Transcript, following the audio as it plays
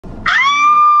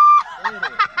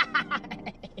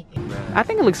I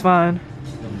think it looks fine.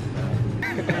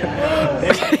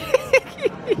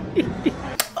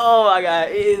 Oh my god,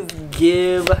 it is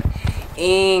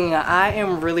giving. I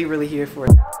am really here for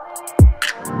it.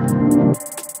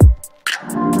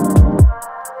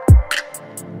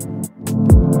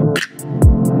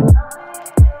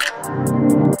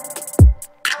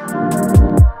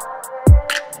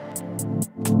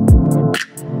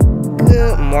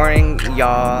 Good morning,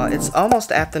 y'all. It's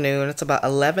almost afternoon. It's about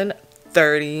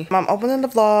 11:30. I'm opening the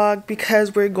vlog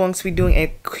because we're going to be doing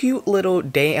a cute little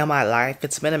day in my life.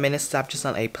 It's been a minute since I've just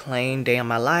done a plain day in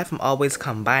my life. I'm always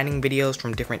combining videos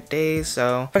from different days,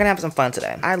 so we're gonna have some fun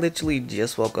today. I literally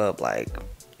just woke up,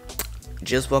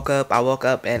 I woke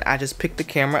up and I just picked the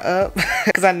camera up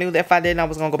because I knew that if I didn't I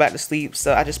was gonna go back to sleep,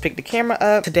 so I just picked the camera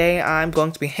up. Today I'm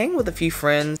going to be hanging with a few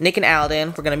friends, Nick and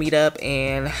Alden. We're gonna meet up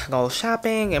and go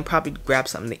shopping and probably grab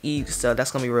something to eat, so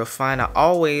that's gonna be real fun. I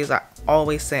always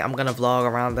say I'm gonna vlog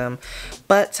around them,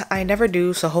 but I never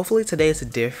do, so hopefully today is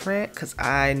different because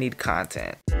I need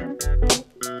content.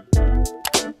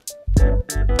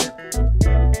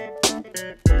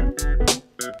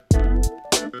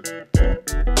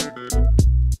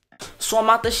 So I'm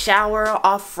out the shower,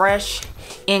 all fresh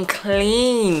and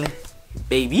clean,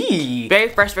 baby. Very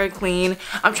fresh, very clean.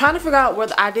 I'm trying to figure out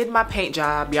whether I did my paint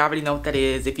job. You already know what that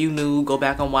is. If you knew, go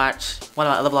back and watch one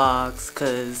of my other vlogs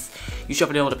because you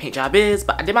sure know what a paint job is.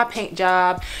 But I did my paint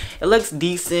job. It looks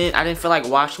decent. I didn't feel like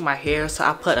washing my hair, so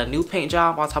I put a new paint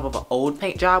job on top of an old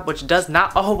paint job, which does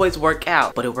not always work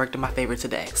out, but it worked in my favor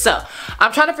today. So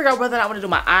I'm trying to figure out whether I want to do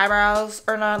my eyebrows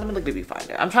or not. Let me look at the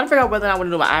viewfinder. I'm trying to figure out whether I want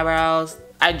to do my eyebrows.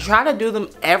 I try to do them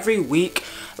every week.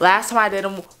 Last time I did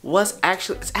them was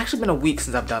it's actually been a week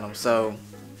since I've done them, so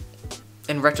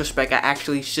in retrospect I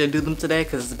actually should do them today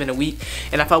because it's been a week,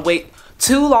 and if I wait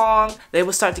too long they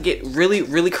will start to get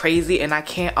really crazy and I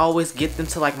can't always get them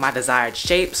to like my desired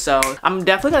shape. So I'm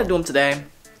definitely gonna do them today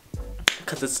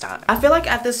because it's time. I feel like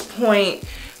at this point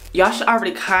y'all should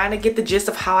already kind of get the gist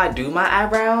of how I do my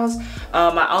eyebrows.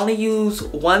 I only use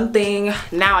one thing.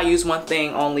 Now I use one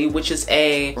thing only, which is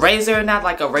a razor, not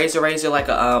like a razor, like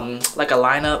a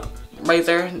lineup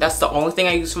razor. That's the only thing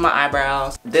I use for my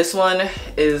eyebrows. This one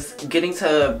is getting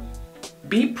to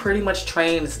be pretty much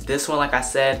trained. It's this one, like I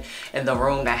said, in the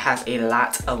room that has a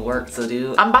lot of work to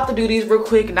do. I'm about to do these real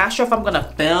quick. Not sure if I'm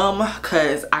gonna film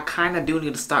because I kind of do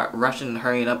need to start rushing and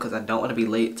hurrying up because I don't want to be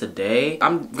late today.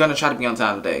 I'm gonna try to be on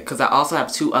time today because I also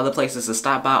have 2 other places to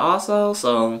stop by also.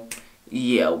 So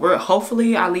yeah,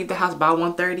 hopefully I leave the house by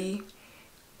 1:30.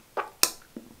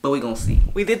 But we gonna see.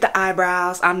 We did the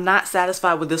eyebrows. I'm not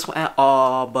satisfied with this one at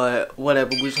all, but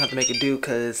whatever, we just have to make it do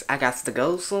because I got to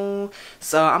go soon.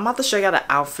 So I'm about to show y'all the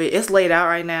outfit. It's laid out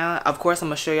right now. Of course I'm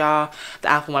gonna show y'all the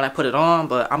outfit when I put it on,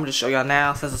 but I'm gonna just show y'all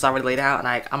now since it's already laid out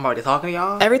and I'm already talking to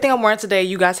y'all. Everything I'm wearing today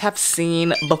you guys have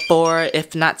seen before,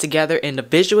 if not together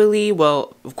individually.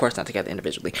 Well, of course not together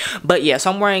individually, but yeah,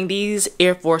 so I'm wearing these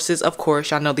Air Forces. Of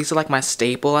course y'all know these are like my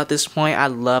staple at this point. I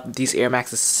love these Air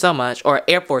Maxes so much, or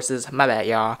Air Forces, my bad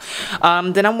y'all.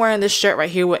 Then I'm wearing this shirt right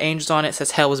here with angels on it. It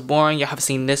says hell was boring. Y'all have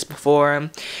seen this before.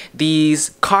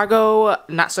 These cargo,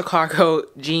 not so cargo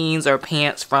jeans or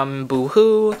pants from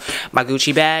Boohoo. My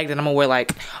Gucci bag. Then I'm gonna wear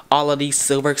like all of these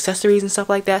silver accessories and stuff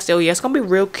like that. So yeah, it's gonna be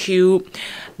real cute.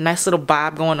 Nice little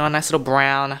vibe going on. Nice little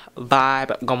brown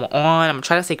vibe going on. I'm gonna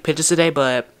try to take pictures today,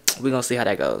 but we're gonna see how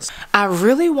that goes. I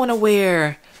really want to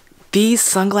wear these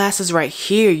sunglasses right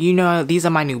here. You know, these are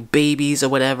my new babies or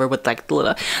whatever, with like the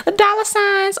dollar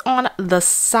signs on the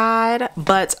side.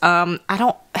 But I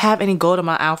don't have any gold in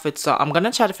my outfit, so I'm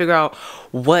gonna try to figure out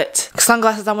what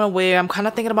sunglasses I want to wear. I'm kind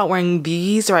of thinking about wearing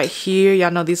these right here. Y'all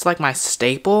know these are like my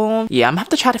staple. Yeah, I'm gonna have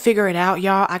to try to figure it out,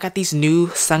 y'all. I got these new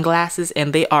sunglasses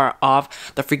and they are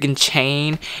off the freaking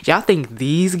chain. Y'all think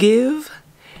these give?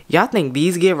 Y'all think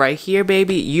these give right here,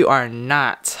 baby? You are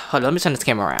not. Hold on, let me turn this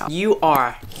camera around. You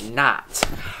are not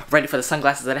ready for the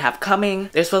sunglasses that I have coming.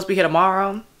 They're supposed to be here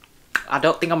tomorrow. I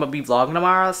don't think I'm gonna be vlogging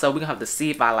tomorrow, so we're gonna have to see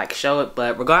if I like show it.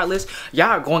 But regardless, y'all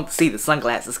are going to see the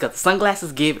sunglasses because the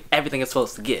sunglasses give everything it's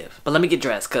supposed to give. But let me get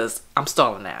dressed because I'm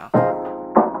stalling now.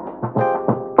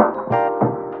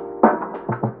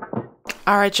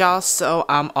 Alright y'all, so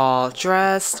I'm all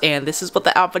dressed and this is what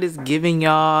the outfit is giving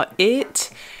y'all.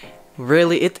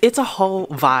 Really, it's a whole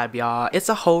vibe, y'all. It's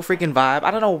a whole freaking vibe. I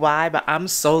don't know why, but I'm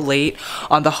so late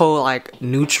on the whole like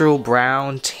neutral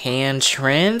brown tan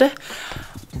trend,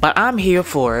 but I'm here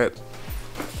for it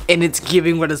and it's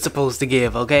giving what it's supposed to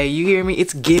give. Okay, you hear me?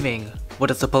 It's giving what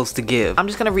it's supposed to give. I'm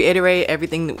just gonna reiterate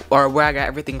everything, or where I got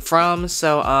everything from.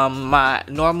 So my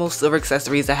normal silver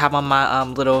accessories I have on my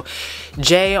little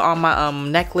Jayye on my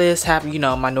necklace, have, you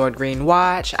know, my Nord Green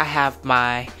watch. I have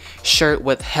my shirt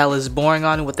with Hell is Boring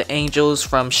on it with the angels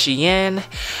from Shein.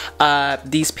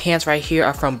 These pants right here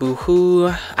are from Boohoo.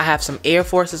 I have some Air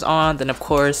Forces on, then of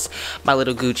course my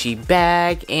little Gucci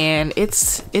bag, and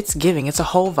it's giving. It's a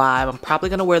whole vibe. I'm probably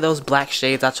gonna wear those black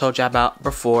shades I told you about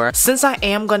before. Since I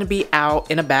am gonna be out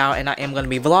and about and I am gonna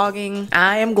be vlogging,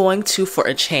 I am going to, for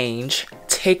a change,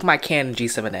 take my Canon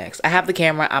G7X. I have the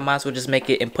camera, I might as well just make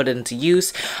it and put it into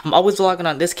use. I'm always vlogging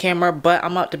on this camera, but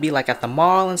I'm about to be like at the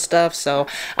mall and stuff, so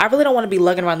I really don't want to be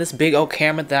lugging around this big old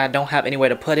camera that I don't have anywhere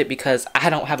to put it, because I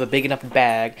don't have a big enough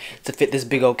bag to fit this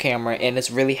big old camera, and it's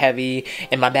really heavy,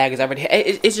 and my bag is already,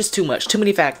 it's just too much, too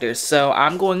many factors. So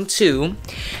I'm going to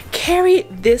carry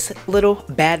this little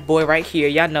bad boy right here.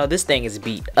 Y'all know this thing is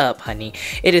beat up, honey.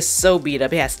 It is so beat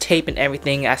up. It has tape and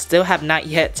everything. I still have not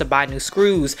yet to buy new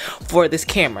screws for this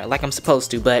camera like I'm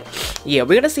supposed to, but yeah,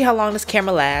 we're gonna see how long this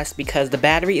camera lasts, because the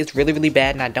battery is really, really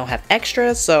bad and I don't have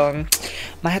extras, so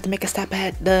might have to make a stop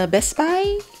at the Best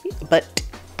Buy. But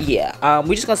yeah,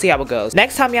 we're just gonna see how it goes.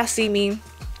 Next time y'all see me,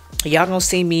 y'all gonna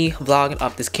see me vlogging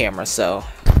up this camera. So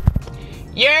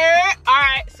yeah,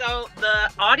 alright, so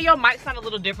the audio might sound a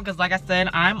little different because, like I said,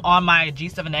 I'm on my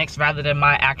G7X rather than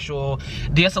my actual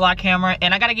DSLR camera,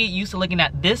 and I gotta get used to looking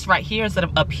at this right here instead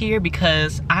of up here,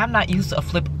 because I'm not used to a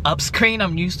flip up screen.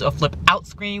 I'm used to a flip out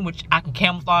screen, which I can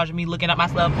camouflage me looking at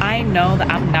myself. I know that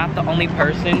I'm not the only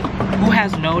person who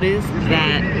has noticed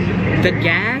that the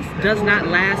gas does not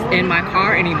last in my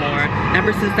car anymore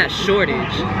ever since that shortage.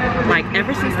 Like,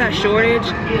 ever since that shortage,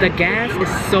 the gas is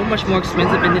so much more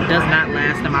expensive and it does not last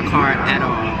in my car at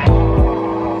all.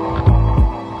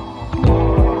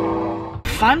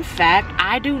 Fun fact,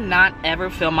 I do not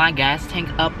ever fill my gas tank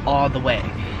up all the way.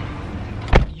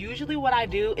 Usually what I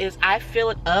do is I fill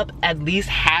it up at least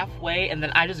halfway and then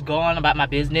I just go on about my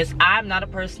business. I'm not a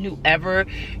person who ever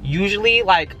usually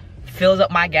like fills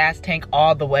up my gas tank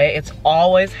all the way. It's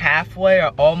always halfway or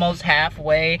almost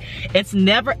halfway. It's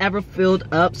never ever filled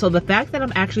up. So the fact that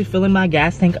I'm actually filling my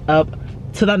gas tank up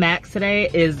to the max today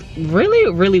is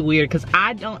really, really weird, because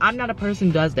I'm not a person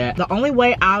who does that. The only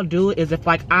way I'll do it is if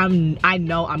like I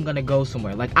know I'm gonna go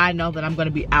somewhere. Like, I know that I'm gonna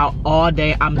be out all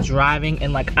day, I'm driving,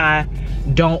 and like I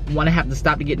don't want to have to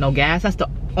stop to get no gas. That's the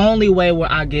only way where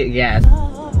I get gas.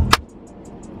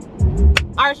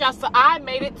 Alright y'all, so I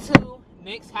made it to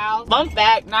Nick's house. Fun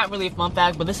fact, not really a fun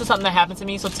fact, but this is something that happened to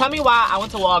me. So tell me why I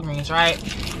went to Walgreens, right?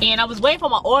 And I was waiting for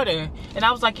my order, and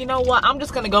I was like, you know what, I'm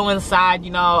just gonna go inside, you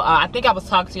know. I think I was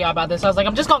talking to y'all about this. I was like,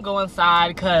 I'm just gonna go inside,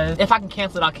 because if I can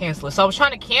cancel it, I'll cancel it. So I was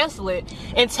trying to cancel it,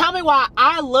 and tell me why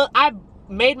I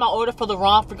made my order for the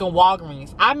wrong freaking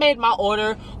Walgreens. I made my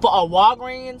order for a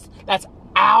Walgreens that's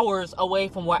hours away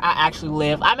from where I actually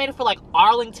live. I made it for like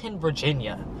Arlington,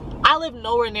 Virginia. I live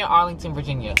nowhere near Arlington,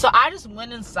 Virginia. So I just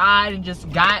went inside and just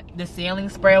got the sailing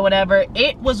spray or whatever.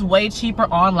 It was way cheaper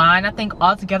online. I think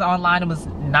altogether online it was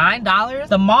 $9.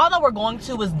 The mall that we're going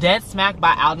to was dead smack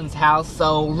by Alden's house.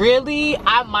 So really,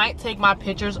 I might take my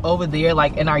pictures over there,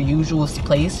 like in our usual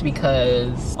place,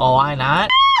 because, oh, why not?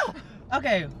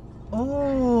 Okay.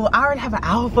 Oh, I already have an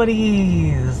outfit for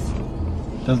these.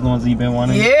 Those are the ones that you've been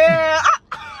wanting? Yeah.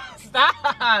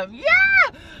 Stop. Yeah.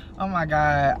 Oh my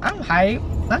god, I'm hype.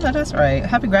 I know that's right.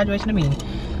 Happy graduation to me.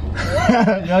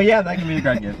 Oh yeah, that can be a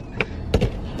great gift.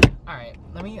 Alright,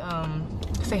 let me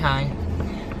say hi.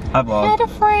 Hi vlog. Had a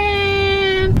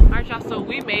friend. Alright y'all, so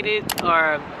we made it,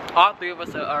 or all three of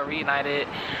us are reunited.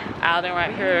 Alden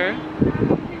right here.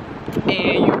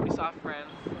 And you already saw friends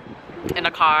in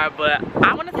the car, but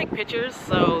I want to take pictures,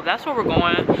 so that's where we're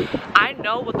going. I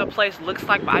know what the place looks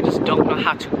like, but I just don't know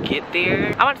how to get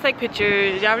there. I want to take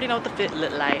pictures. Y'all already know what the fit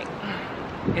look like.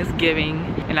 It's giving,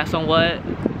 and that's on what?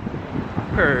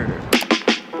 Her.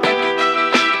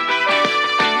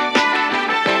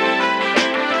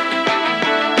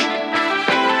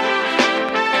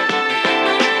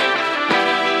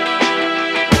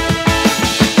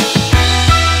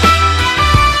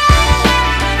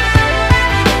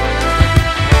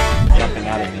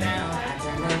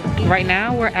 Right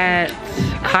now we're at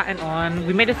Cotton On.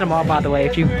 We made it to the mall, by the way,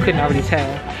 if you couldn't already tell.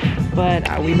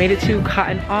 But we made it to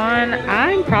Cotton On.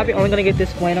 I'm probably only gonna get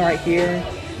this flannel right here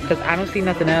because I don't see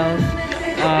nothing else.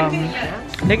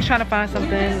 Nick's trying to find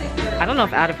something. I don't know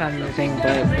if Ada found anything,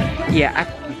 but yeah, I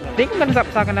think I'm gonna stop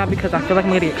talking now because I feel like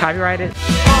I'm gonna get copyrighted.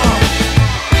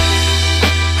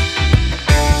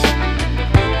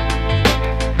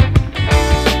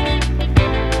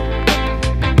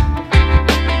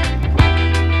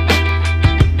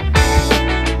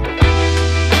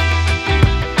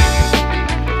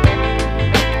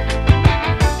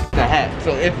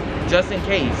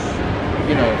 case,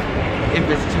 you know, if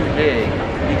it's too big,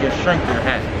 you can shrink your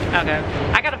hat. Okay,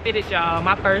 I got a fitted, y'all.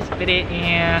 My first fitted,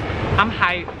 and I'm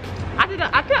hyped. I did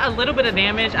a little bit of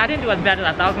damage. I didn't do as bad as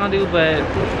I thought I was gonna do, but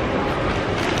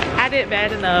I did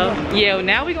bad enough. Yeah,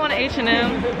 now we going to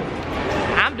H&M.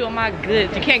 I'm doing my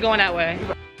goods. You can't go in that way.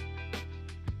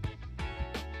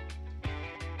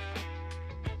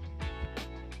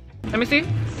 Let me see.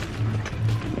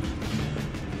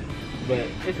 But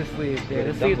It's a sleeve, yeah.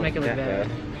 The sleeves make it look bad.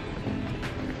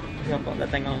 You gonna put that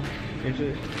thing on? Let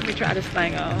me try this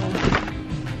thing on.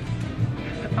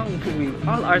 Oh, please.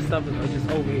 All our stuff is just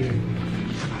over here.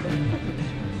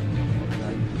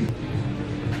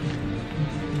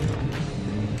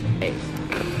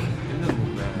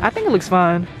 I think it looks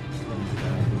fine.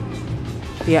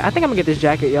 Yeah, I think I'm gonna get this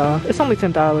jacket, y'all. It's only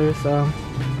 $10, so.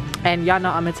 And y'all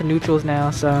know I'm into neutrals now,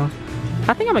 so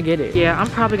I think I'm gonna get it. Yeah, I'm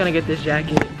probably gonna get this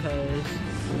jacket because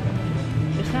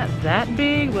it's not that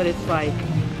big, but it's like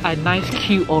a nice,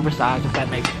 cute oversized, if that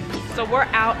makes sense. So we're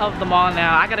out of the mall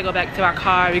now. I gotta go back to our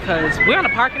car because we're on a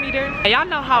parking meter. And y'all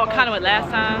know how it kind of went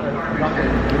last time.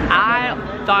 I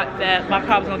thought that my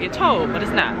car was gonna get towed, but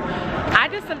it's not. I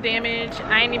did some damage.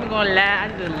 I ain't even gonna lie. I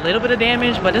did a little bit of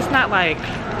damage, but it's not like,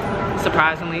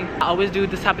 surprisingly. I always do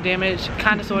this type of damage.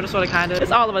 Kinda, sorta, kinda.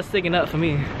 It's all of us singing up for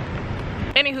me.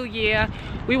 Anywho, yeah,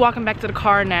 we walking back to the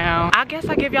car now. I guess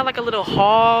I give y'all like a little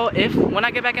haul when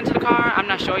I get back into the car. I'm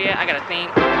not sure yet. I gotta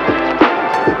think.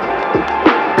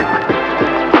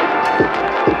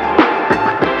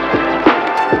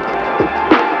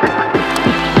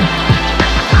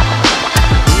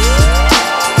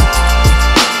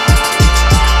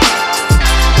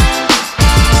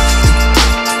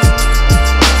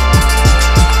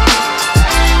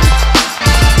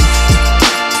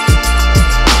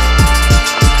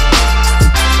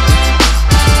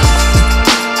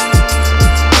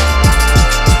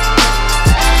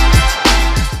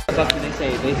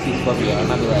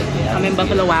 I'm in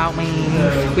Buffalo Wild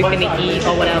Wings. We finna eat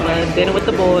or whatever. Dinner with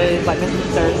the boys, like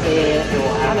Mr. Sir said.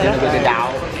 Dinner with the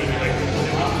dog.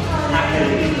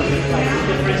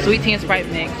 Sweet tea and Sprite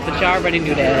mix, but y'all already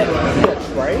knew that.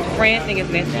 Right? Fran think it's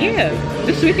nasty. Yeah,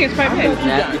 this sweet tea and Sprite mix.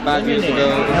 Nasty 5 years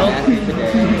ago, it's nasty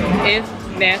today. It's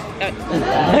nasty.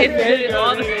 It's good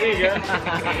all the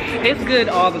time. It's good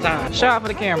all the time. Shout out for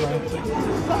the camera.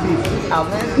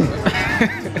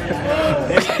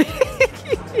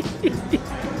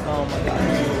 Oh my god.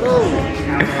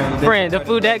 Friend, the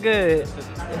food that good.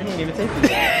 I didn't even taste it.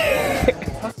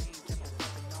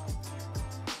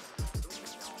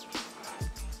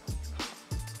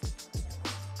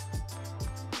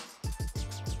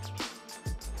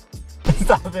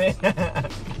 Stop it.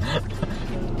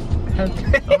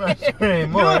 I'm not sure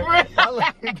anymore. Alright, y'all,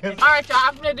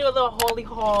 I'm gonna do a little holy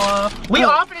haul. We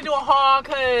all gonna do a haul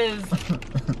cause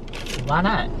why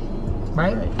not?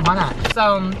 Right? Why not?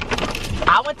 So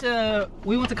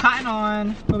we went to Cotton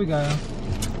On. Where we go?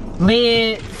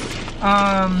 Lids,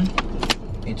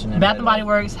 H&M. Bath and Body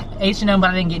Works, H&M, but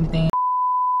I didn't get anything.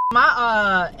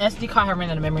 My SD card had ran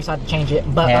out of memory, so I had to change it.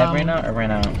 But ran out or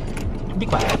ran out? Be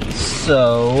quiet.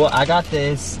 So I got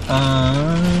this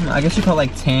I guess you call it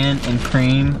like tan and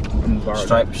cream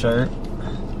striped shirt.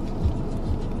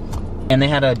 And they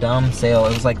had a dumb sale.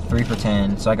 It was like 3 for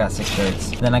 $10, so I got 6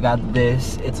 shirts. Then I got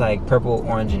this. It's like purple,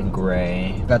 orange, and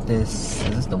gray. Got this.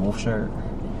 Is this the wolf shirt?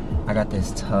 I got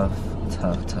this tough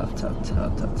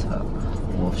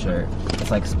wolf shirt.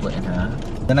 It's like split in half.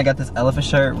 Then I got this elephant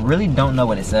shirt. Really don't know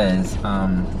what it says.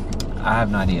 I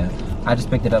have no idea. I just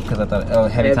picked it up because I thought, oh,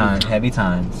 heavy times. Heavy.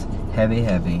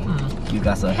 You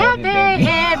got some heavy, baby.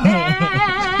 Yeah.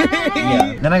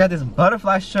 Then I got this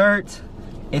butterfly shirt.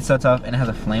 It's so tough and it has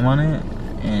a flame on it.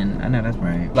 And I know that's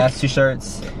right. Last 2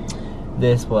 shirts.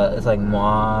 This it's like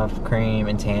mauve, cream,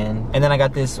 and tan. And then I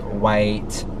got this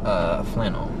white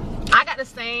flannel. I got the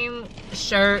same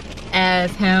shirt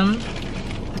as him.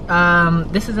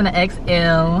 This is an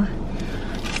XL.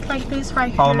 It's like this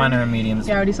right here. All of mine are in mediums.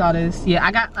 You already saw this. Yeah,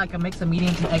 I got like a mix of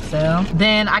mediums and XL.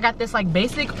 Then I got this like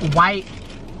basic white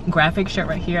graphic shirt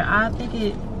right here. I think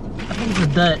it's a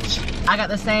Dutch. I got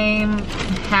the same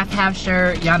half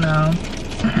shirt, y'all know.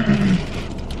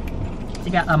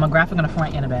 You got a graphic on the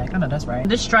front and the back. I know that's right.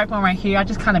 This stripe one right here, I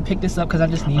just kind of picked this up because I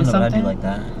just needed something. I do like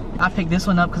that. I picked this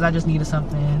one up because I just needed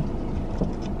something.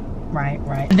 Right.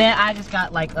 And then I just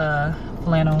got like a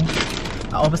flannel,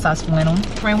 an oversized flannel.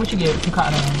 Friend, what you get from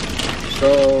Cotton On?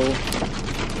 So,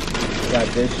 got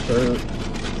this shirt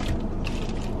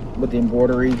with the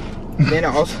embroidery. Then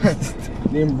I also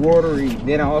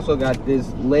Then I also got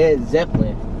this Led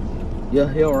Zeppelin.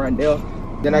 Hill right there.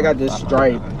 Then I got this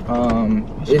stripe.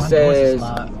 It says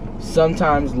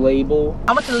sometimes label.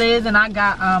 I went to Liz and I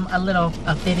got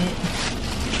a fitted.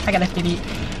 I got a fitted.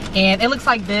 And it looks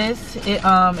like this. It's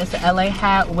an LA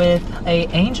hat with a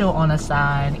angel on the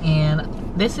side. And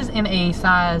this is in a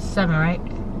size 7, right?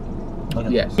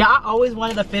 Yes. Yeah, I always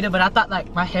wanted a fitted, but I thought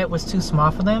like my head was too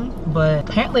small for them. But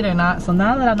apparently they're not. So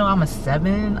now that I know I'm a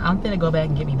 7, I'm gonna go back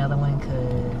and get me another one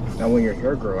because... Now when your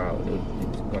hair grow out,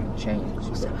 it's gonna change.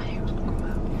 So my hair was gonna grow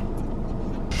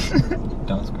out.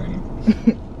 Don't scream.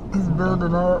 It's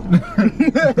building up. Well,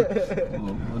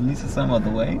 at least it's some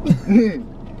other way.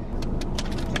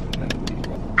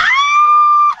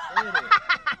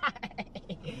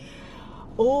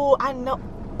 Oh, I know.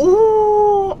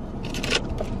 Ooh.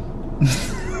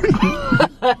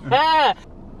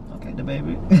 Okay, the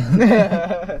baby.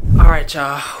 All right,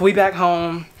 y'all. We back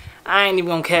home. I ain't even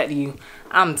gonna cat you.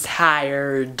 I'm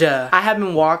tired. I have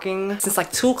been walking since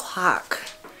like 2 o'clock.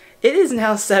 It is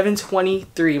now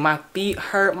 7:23. My feet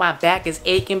hurt. My back is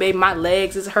aching, baby. My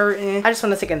legs is hurting. I just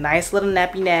want to take a nice little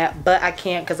nappy nap, but I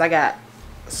can't because I got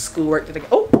schoolwork that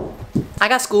I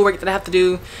got schoolwork that I have to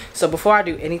do. So before I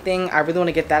do anything, I really want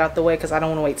to get that out the way because I don't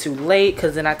want to wait too late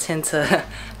because then I tend to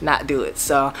not do it.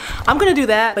 So I'm gonna do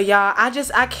that. But y'all,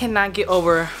 I cannot get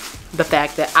over the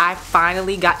fact that I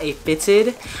finally got a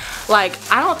fitted. Like,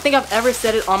 I don't think I've ever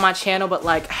said it on my channel, but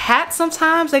like hats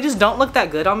sometimes they just don't look that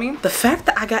good on me. The fact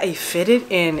that I got a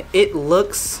fitted and it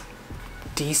looks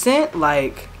decent,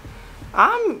 like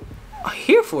I'm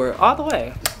here for it all the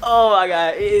way. Oh my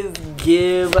god, it is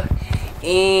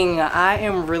giving. I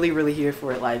am really here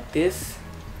for it. Like, this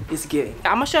is giving.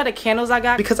 I'm gonna show you the candles I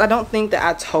got because I don't think that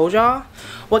I told y'all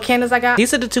what candles I got.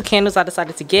 These are the 2 candles I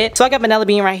decided to get. So I got vanilla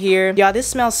bean right here. Y'all, this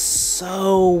smells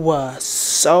so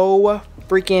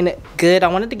freaking good. I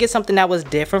wanted to get something that was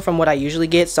different from what I usually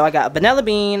get, so I got vanilla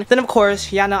bean. Then of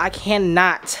course, y'all know I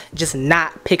cannot just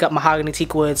not pick up mahogany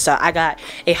teak wood, so I got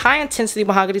a high intensity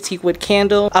mahogany teak wood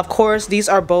candle. Of course, these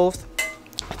are both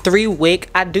 3 wick.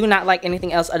 I do not like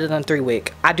anything else other than 3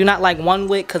 wick. I do not like 1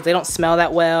 wick because they don't smell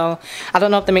that well. I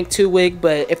don't know if they make 2 wick,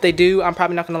 but if they do, I'm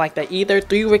probably not gonna like that either.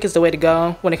 3 wick is the way to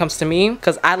go when it comes to me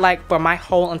because I like for my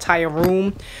whole entire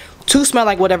room to smell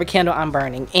like whatever candle I'm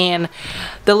burning. And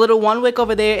the little 1 wick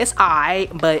over there, it's alright,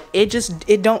 but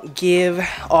it don't give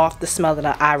off the smell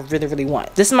that I really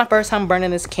want. This is my first time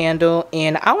burning this candle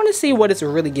and I want to see what it's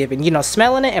really giving. You know,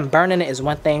 smelling it and burning it is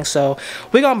one thing, so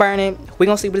we're gonna burn it, we're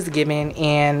gonna see what it's giving,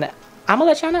 and I'm gonna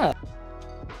let y'all know.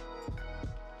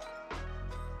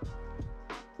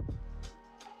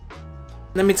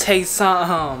 Let me tell you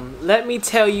something. Let me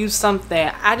tell you something.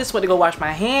 I just went to go wash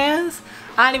my hands.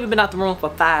 I ain't even been out the room for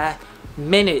 5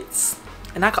 minutes.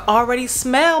 And I can already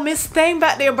smell Miss Thing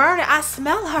back there burning. I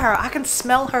smell her. I can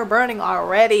smell her burning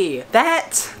already.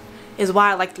 That is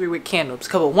why I like 3 wick candles.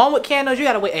 Because with 1 wick candles, you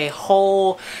gotta wait a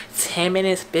whole 10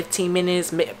 minutes, 15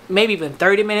 minutes, maybe even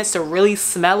 30 minutes to really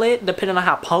smell it, depending on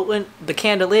how potent the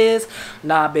candle is.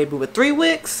 Nah, baby, with 3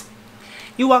 wicks,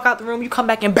 you walk out the room, you come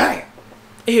back and bang!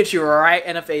 It hits you right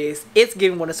in the face. It's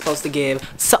giving what it's supposed to give.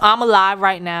 So I'm alive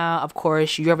right now. Of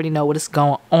course, you already know what is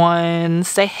going on.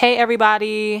 Say hey,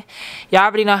 everybody. Y'all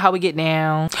already know how we get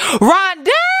down. Rondell!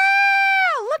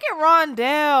 Look at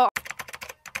Rondell.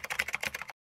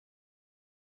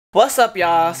 What's up,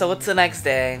 y'all? So what's the next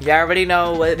day? Y'all already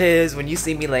know what it is. When you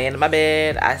see me laying in my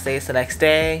bed, I say it's the next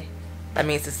day. That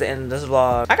means it's the end of this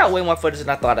vlog. I got way more footage than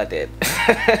I thought I did.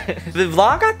 The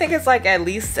vlog, I think it's like at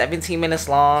least 17 minutes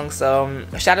long. So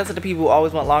shout out to the people who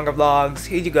always want longer vlogs.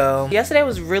 Here you go. Yesterday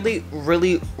was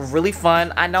really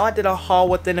fun. I know I did a haul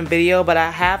within a video, but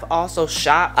I have also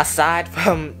shot aside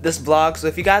from this vlog. So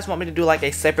if you guys want me to do like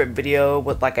a separate video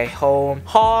with like a whole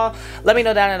haul, let me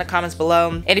know down in the comments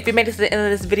below. And if you made it to the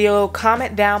end of this video,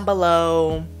 comment down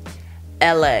below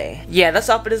LA. Yeah, that's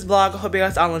all for this vlog. I hope you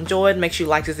guys all enjoyed. Make sure you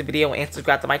like this video and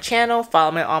subscribe to my channel.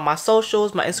 Follow me on my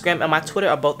socials. My Instagram and my Twitter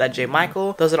are both at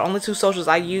JMichael. Those are the only 2 socials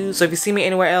I use. So if you see me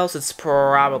anywhere else, it's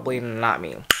probably not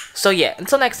me. So yeah,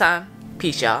 until next time,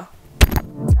 peace, y'all.